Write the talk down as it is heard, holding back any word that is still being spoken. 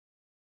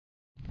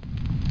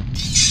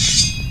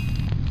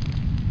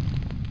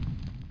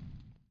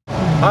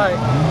Hi,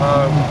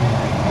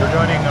 you're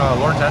joining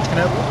Lawrence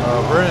Anshkanev.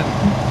 We're in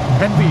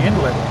Henvey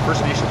Inlet, First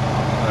Nation.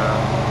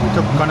 We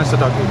took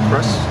Kanehsatake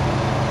Express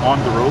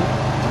on the road.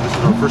 This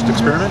is our first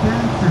experiment.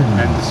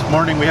 And this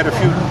morning we had a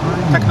few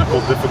technical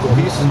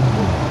difficulties.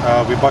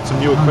 We bought some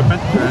new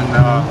equipment and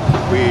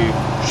we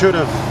should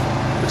have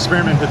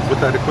experimented with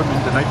that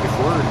equipment the night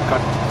before and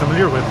got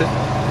familiar with it.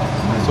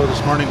 And so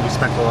this morning we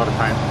spent a lot of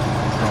time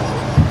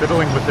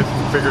fiddling with it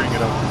and figuring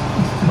it out.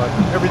 But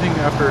everything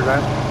after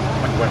that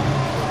went well.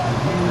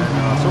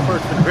 And so far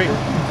it's been great.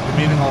 We're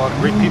meeting a lot of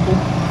great people.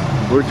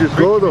 Where'd you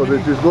go though?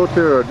 Did you go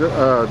to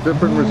a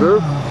different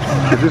reserve?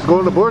 Did you just go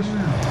in the bush?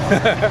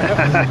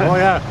 Oh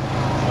yeah.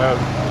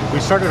 We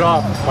started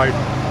off by,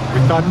 we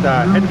thought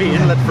Henvey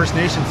Inlet First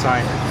Nation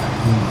sign.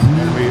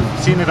 And we've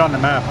seen it on the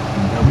map.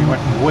 And we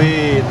went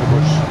way in the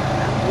bush.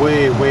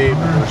 Way in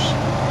the bush.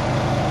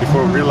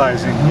 Before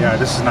realizing, yeah,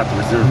 this is not the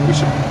reserve. We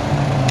should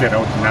get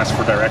out and ask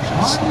for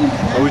directions.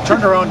 But we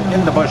turned around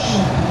in the bush,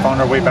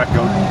 found our way back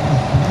out,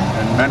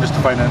 and managed to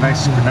find a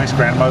nice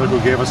grandmother who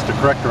gave us the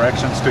correct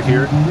directions to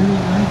here.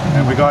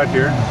 And we got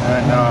here,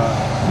 and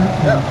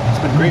yeah, it's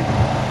been great.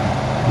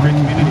 Great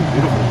community,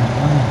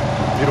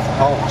 beautiful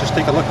hall. Just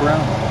take a look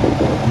around.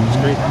 It's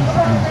great.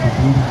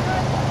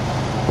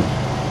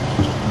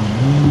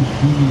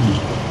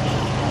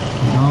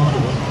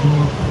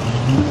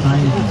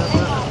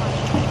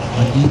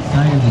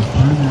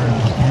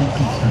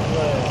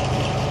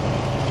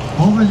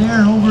 Over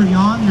there, over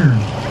yonder,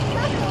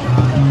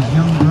 those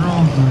young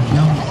girls, those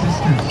young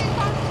sisters.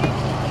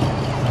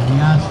 We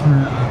asked for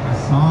a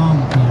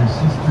song to your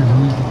sister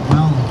who isn't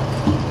well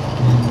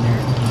in the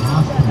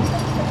hospital.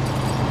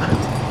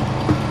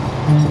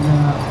 And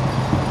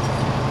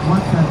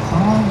what that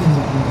song is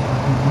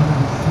one of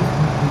the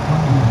secrets we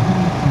call the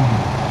healing song.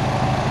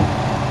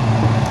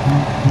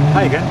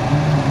 Hi again.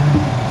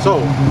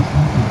 So,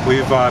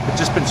 we've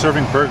just been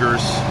serving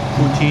burgers,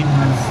 poutine,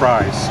 and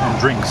fries, and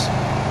drinks.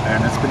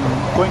 And it's been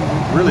going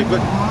really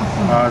good.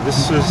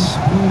 This is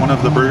one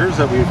of the burgers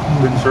that we've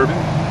been serving,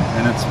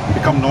 and it's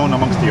become known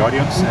amongst the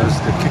audience as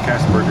the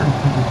kick-ass burger.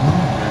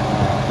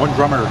 And one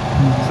drummer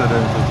said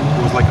it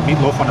was like a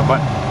meatloaf on a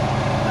bun.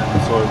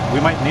 And so we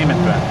might name it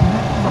that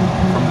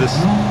from this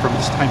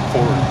time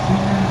forward.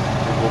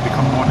 It will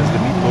become known as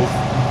the meatloaf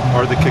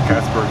or the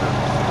kick-ass burger.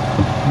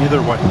 Either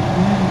one.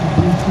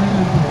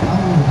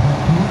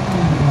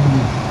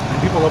 And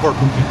people love our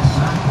poutines.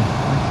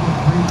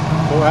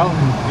 Oh, Al,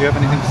 do you have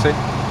anything to say?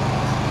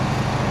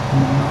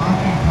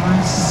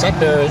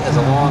 Sudbury is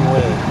a long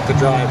way to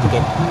drive to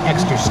get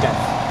extra stuff.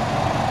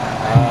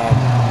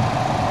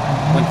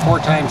 Went 4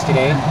 times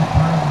today.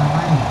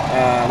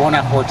 Well,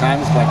 not 4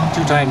 times, but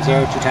 2 times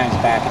there, 2 times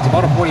back. It's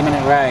about a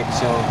 40-minute ride,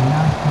 so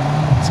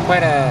it's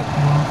quite a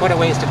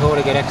ways to go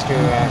to get extra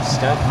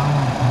stuff.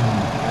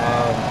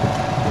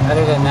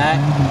 Other than that,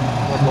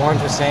 what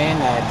Lawrence was saying,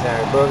 that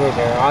our burgers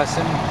are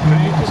awesome.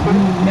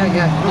 Yeah, you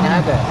can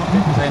have that.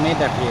 So I made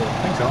that for you.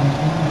 Thanks, Al.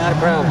 Not a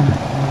problem.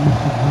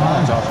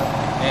 That's awesome.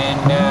 And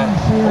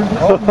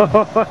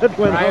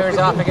fryer's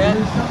off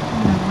again.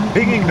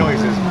 Pinging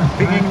noises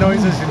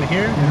in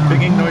here, and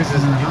pinging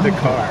noises in the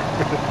car.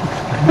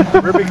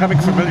 We're becoming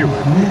familiar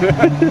with.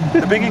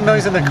 The pinging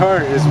noise in the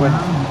car is when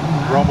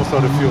we're almost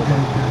out of fuel.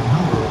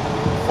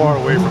 We're far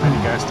away from any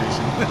gas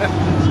station.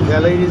 Yeah,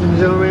 ladies and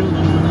gentlemen,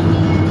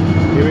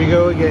 here we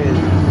go again.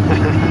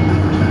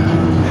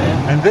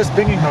 And this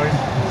pinging noise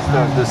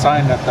is the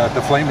sign that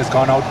the flame has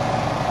gone out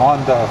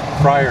on the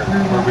fryer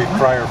where we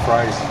fry our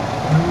fries.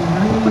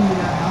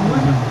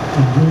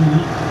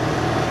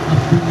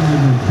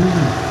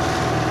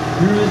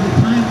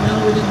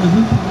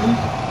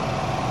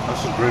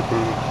 That's a great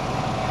burger.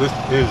 This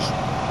is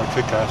a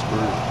kick-ass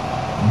burger.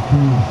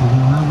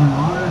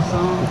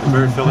 It's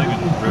very filling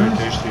and very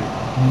tasty.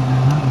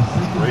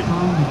 It's great.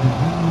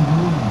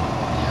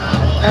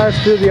 As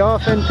to the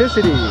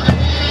authenticity,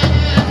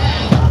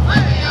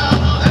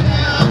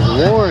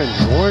 there's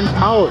Warren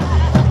Powwow.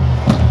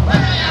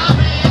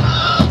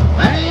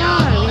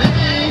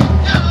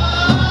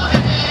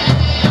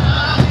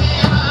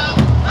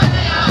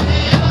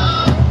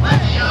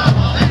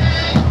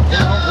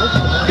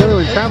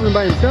 Traveling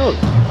by himself.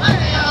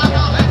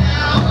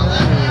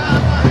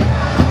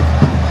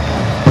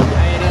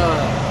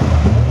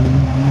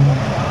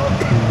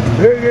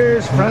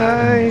 Burgers,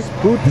 fries,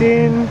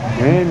 poutine,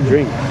 and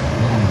drinks.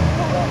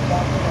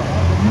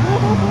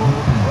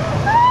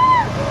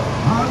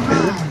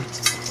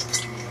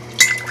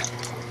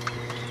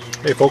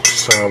 Hey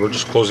folks, we're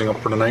just closing up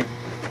for the night.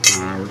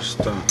 We're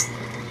just,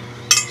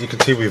 as you can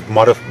see,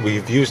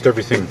 we've used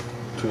everything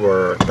to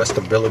our best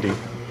ability.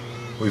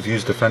 We've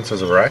used the fence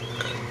as a rack.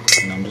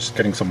 And I'm just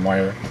getting some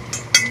wire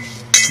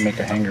to make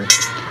a hanger.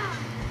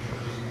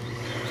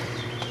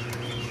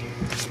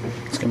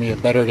 It's gonna be a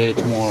better day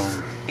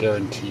tomorrow,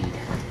 guaranteed.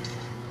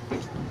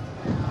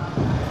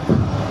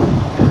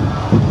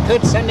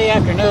 Good Sunday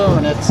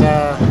afternoon. It's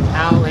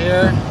Al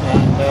here,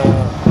 and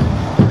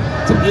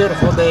it's a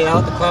beautiful day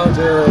out. The clouds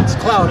it's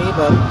cloudy,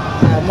 but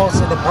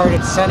most of the part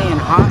it's sunny and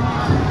hot.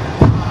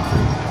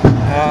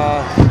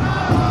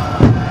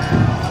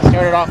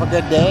 started off a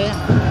good day.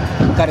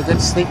 Got a good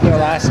sleep there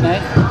last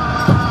night,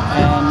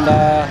 and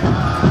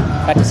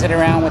got to sit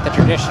around with the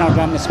traditional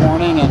drum this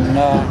morning and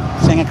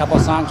sing a couple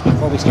songs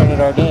before we started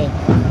our day.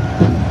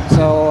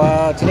 So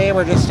today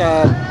we're just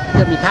going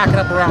to be packing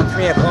up around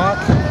 3 o'clock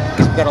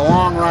because we've got a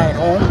long ride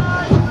home.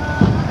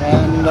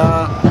 And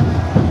our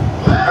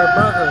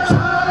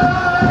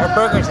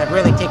burgers have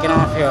really taken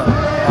off here.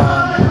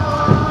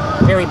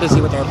 Very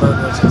busy with our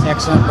burgers. It's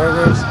excellent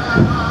burgers.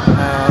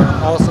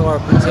 Also our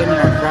poutine and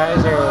our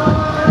fries are,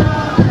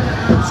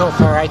 so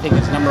far I think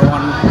it's #1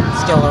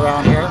 still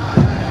around here.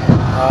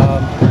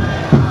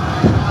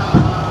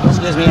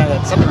 Excuse me, I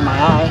got something in my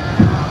eye.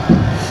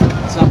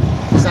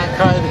 It's not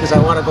crying because I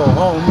want to go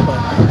home, but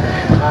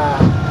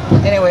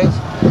anyways,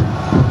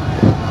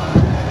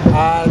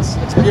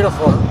 it's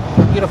beautiful,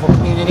 beautiful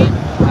community.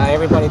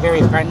 Everybody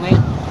very friendly,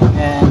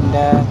 and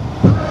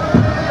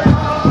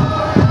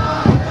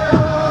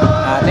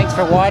thanks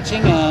for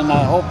watching, and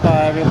I hope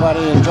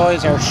everybody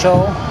enjoys our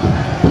show.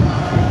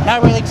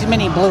 Not really too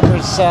many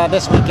bloopers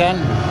this weekend.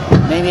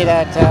 Maybe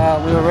that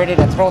we were ready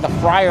to throw the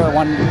fryer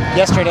one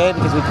yesterday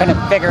because we couldn't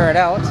figure it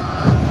out.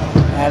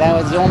 That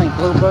was the only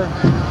blooper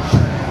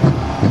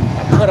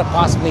that could have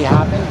possibly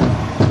happened.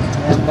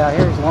 And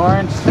here's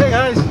Lawrence. Hey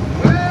guys!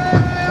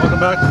 Welcome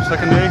back to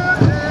second day,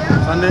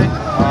 Sunday.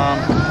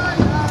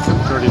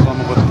 Already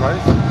bummed with the fries.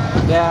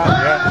 Yeah.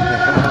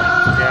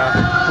 Yeah.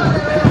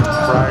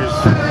 Fries,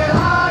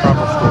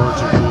 proper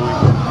storage and cooling.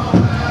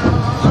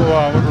 So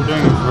what we're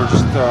doing is we're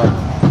just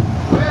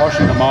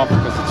washing them off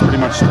because it's pretty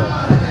much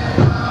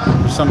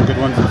there's some good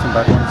ones and some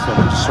bad ones, so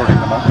we're just sorting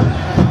them out.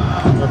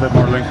 A little bit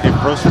more lengthy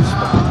process,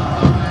 but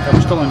we're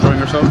still enjoying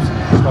ourselves,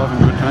 still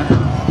having a good time.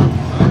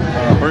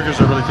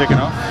 Burgers are really taking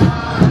off.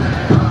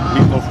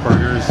 Meatloaf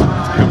burgers,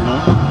 it's become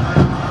known.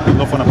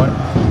 Meatloaf on a bun.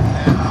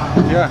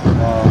 Yeah,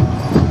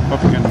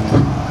 hope you can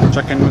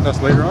check in with us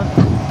later on.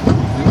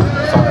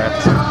 That's all I have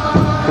to say.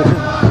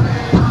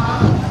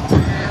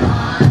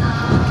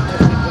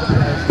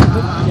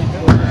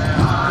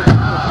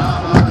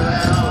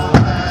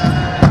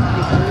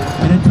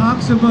 And it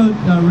talks about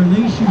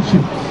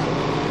relationships.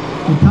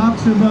 It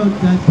talks about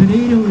that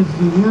potato is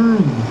the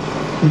world,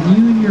 and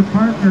you and your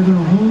partner are going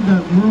to hold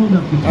that world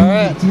up.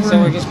 Alright, so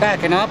we're just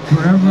backing up.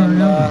 Forever and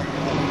ever.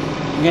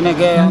 We're going to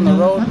get on the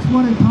road. That's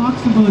what it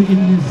talks about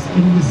in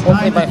this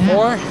hopefully by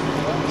 4.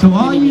 So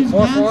all you Maybe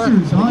 4,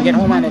 dancers, all we can get you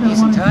home at a that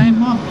decent want to time.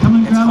 team up, come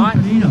and It's grab hot. a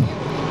potato.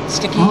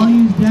 Sticky. All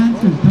you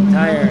dancers, come and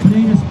grab a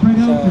potato, spread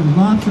out. So, There's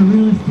lots of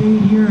real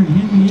estate here and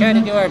hit me. Trying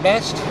to do our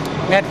best.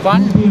 We had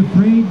fun. Don't be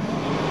afraid.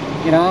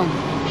 You know,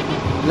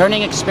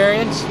 learning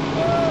experience.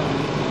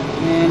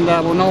 And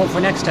we'll know for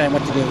next time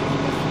what to do.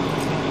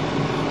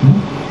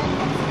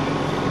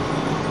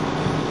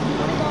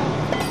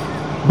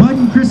 Bud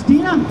and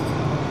Christina?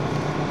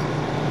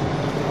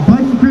 Bud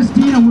and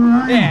Christina, where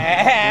are you?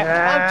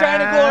 Yeah, I'm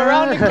trying to go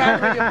around the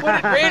camera. You put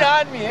it right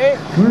on me, eh?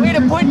 Where's Way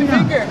to point the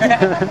Christina?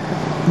 finger.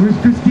 Where's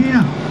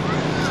Christina?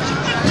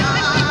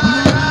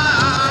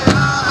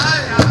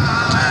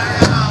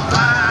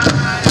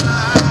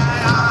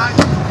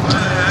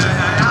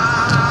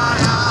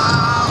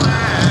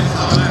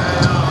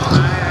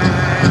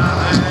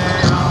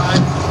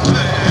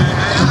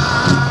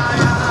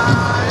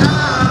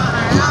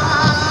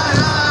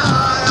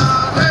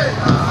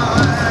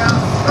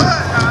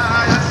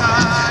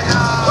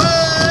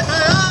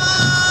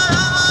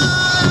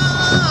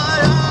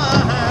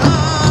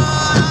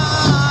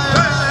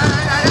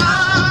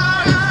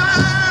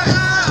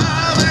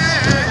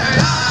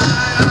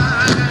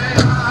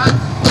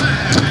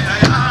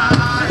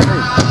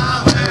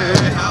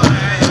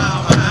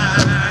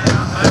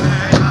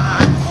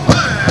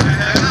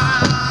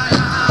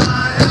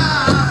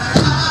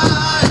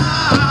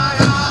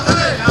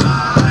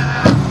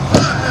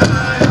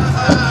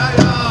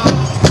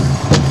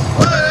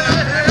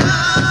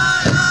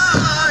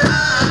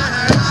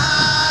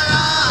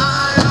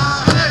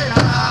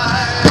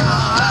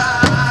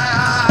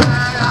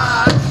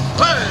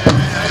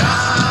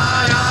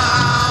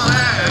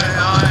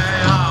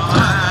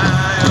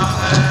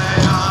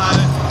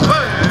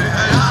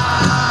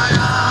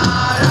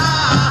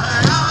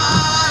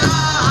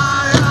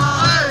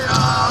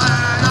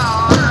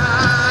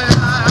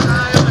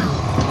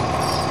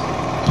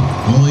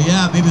 Oh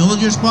yeah, baby,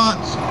 hold your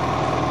spots.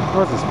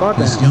 What's the spot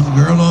This then? young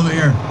girl over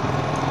here.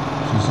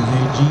 She says,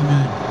 hey,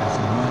 G-man.